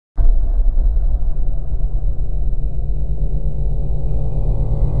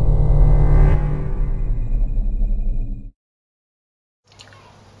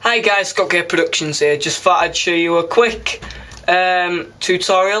Hi guys, Scott Gear Productions here. Just thought I'd show you a quick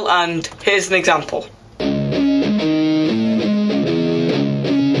tutorial, and here's an example.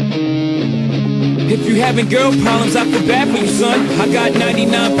 If you having girl problems, I feel bad for you, son. I got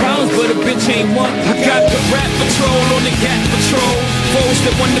 99 problems, but a bitch ain't one. I got the rap patrol on the cat patrol. Foes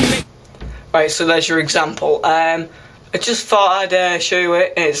that want to make. Right, so there's your example. I just thought I'd show you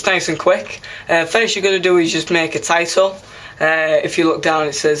it. It's nice and quick. First you're going to do is just make a title. If you look down,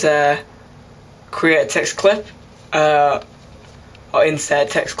 it says create a text clip or insert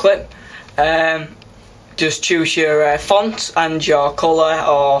text clip. Just choose your font and your colour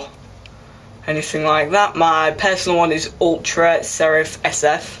or anything like that. My personal one is Ultra Serif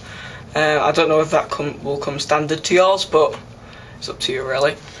SF. I don't know if that will come standard to yours, but it's up to you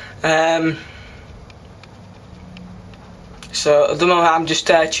really. So at the moment I'm just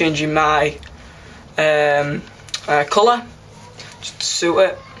changing my colour just to suit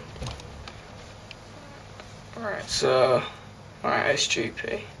it. Alright, so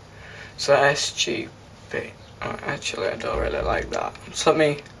SGP. So SGP. Actually I don't really like that. So let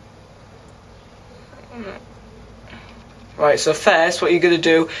me. Right, so first what you're going to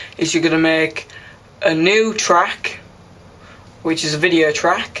do is you're going to make a new track, which is a video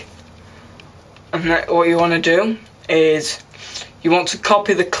track. And what you want to do is you want to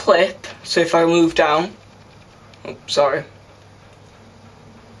copy the clip. So if I move down, oh, sorry,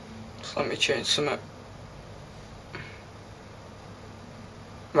 so let me change something.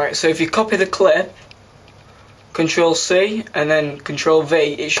 Right, so if you copy the clip, Control C and then Control V,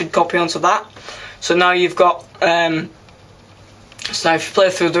 it should copy onto that. So now you've got so now if you play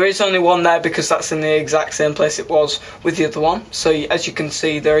through, there is only one there because that's in the exact same place it was with the other one. So as you can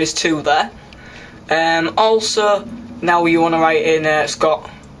see, there is two there. Also, now you want to write in Scott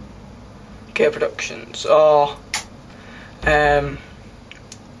Gear Productions or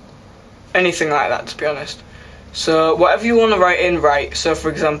anything like that, to be honest. So whatever you want to write in, write. So for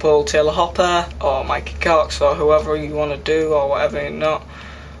example, Taylor Hopper or Mikey Cox or whoever you want to do or whatever you're not.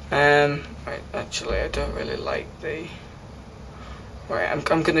 Right, actually I don't really like the. Right, I'm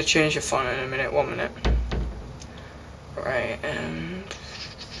gonna change the font in a minute. 1 minute. Right,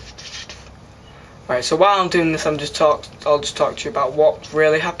 right. So while I'm doing this, I'll just talk to you about what's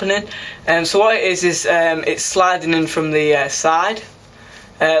really happening. So what it is it's sliding in from the side,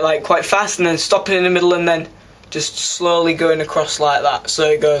 like quite fast, and then stopping in the middle, and then just slowly going across like that. So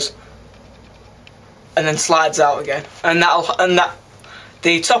it goes, and then slides out again, and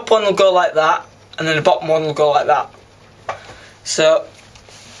the top one will go like that, and then the bottom one will go like that. So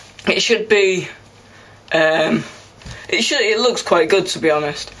it should be, it looks quite good, to be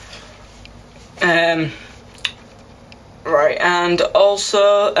honest. Right, and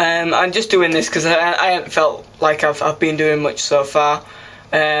also I'm just doing this because I haven't felt like I've been doing much so far.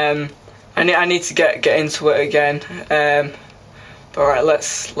 I need to get into it again. But right,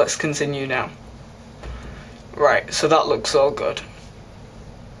 let's continue now. Right, so that looks all good.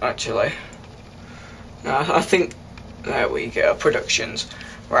 Actually, I think there we go. Productions.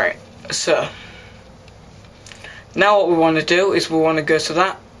 Right, so now what we want to do is we want to go to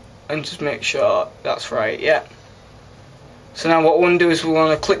that and just make sure that's right. Yeah. So now what we want to do is we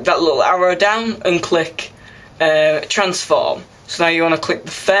want to click that little arrow down and click transform. So now you want to click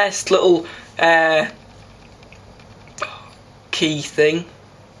the first little key thing.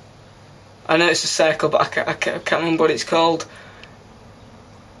 I know it's a circle, but I can't remember what it's called.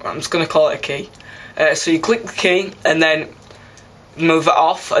 I'm just going to call it a key. So you click the key and then move it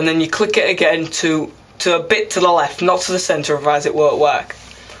off, and then you click it again to a bit to the left, not to the centre, otherwise it won't work.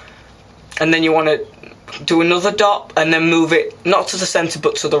 And then you want to do another dot and then move it not to the centre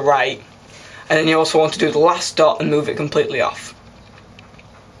but to the right. And then you also want to do the last dot and move it completely off.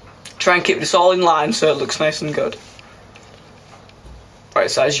 Try and keep this all in line so it looks nice and good.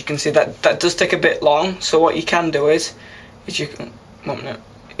 Right, so as you can see, that does take a bit long. So what you can do is you can, 1 minute,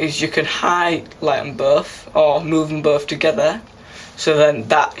 is you can highlight them both or move them both together, so then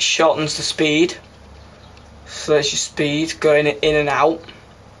that shortens the speed. So there's your speed going in and out.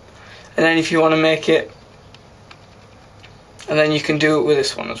 And then if you want to make it, and then you can do it with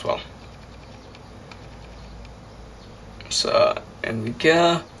this one as well. So here we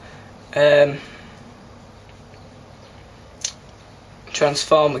go.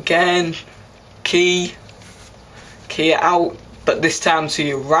 Transform again, key it out, but this time to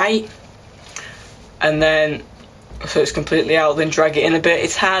your right, and then so it's completely out. Then drag it in a bit.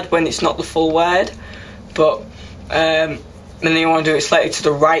 It's hard when it's not the full word, but and then you want to do it slightly to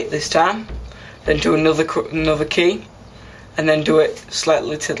the right this time. Then do another key, and then do it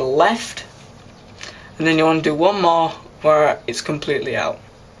slightly to the left, and then you want to do one more where it's completely out.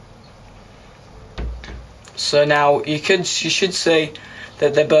 So now you should see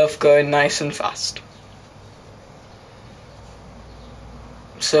that they're both going nice and fast.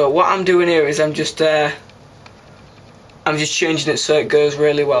 So what I'm doing here is I'm just changing it so it goes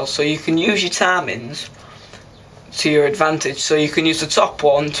really well. So you can use your timings to your advantage. So you can use the top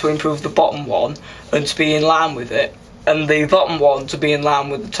one to improve the bottom one and to be in line with it, and the bottom one to be in line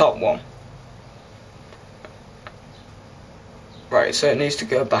with the top one. Right, so it needs to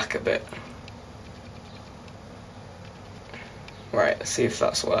go back a bit. Right, let's see if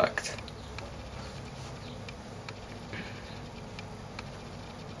that's worked.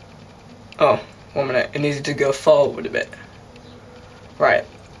 Oh, 1 minute, it needed to go forward a bit. Right,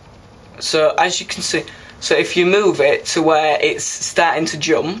 so as you can see, so if you move it to where it's starting to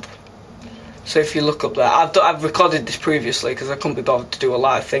jump, so if you look up there, I've recorded this previously because I couldn't be bothered to do a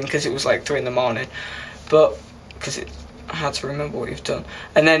live thing because it was like 3 in the morning, but because I had to remember what you've done.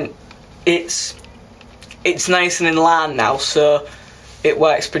 And then it's nice and in line now, so it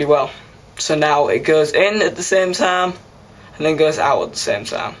works pretty well. So now it goes in at the same time and then goes out at the same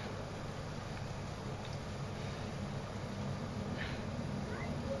time.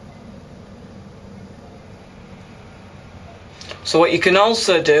 So what you can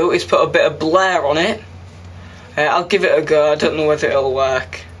also do is put a bit of blare on it. I'll give it a go, I don't know whether it'll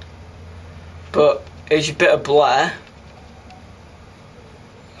work, but here's your bit of blare.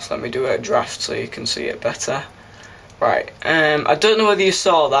 So let me do a draft so you can see it better. Right, I don't know whether you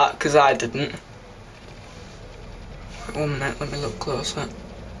saw that, because I didn't. Wait 1 minute, let me look closer.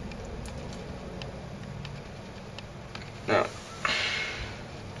 No.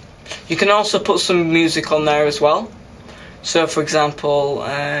 You can also put some music on there as well. So for example,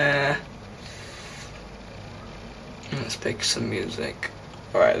 let's pick some music.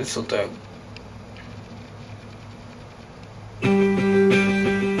 Alright, this'll do.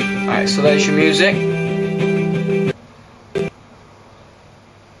 Alright, so there's your music.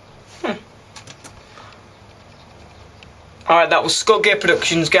 Alright, that was Scott Gear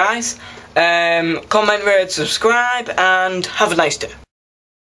Productions, guys. Comment, rate, subscribe, and have a nice day.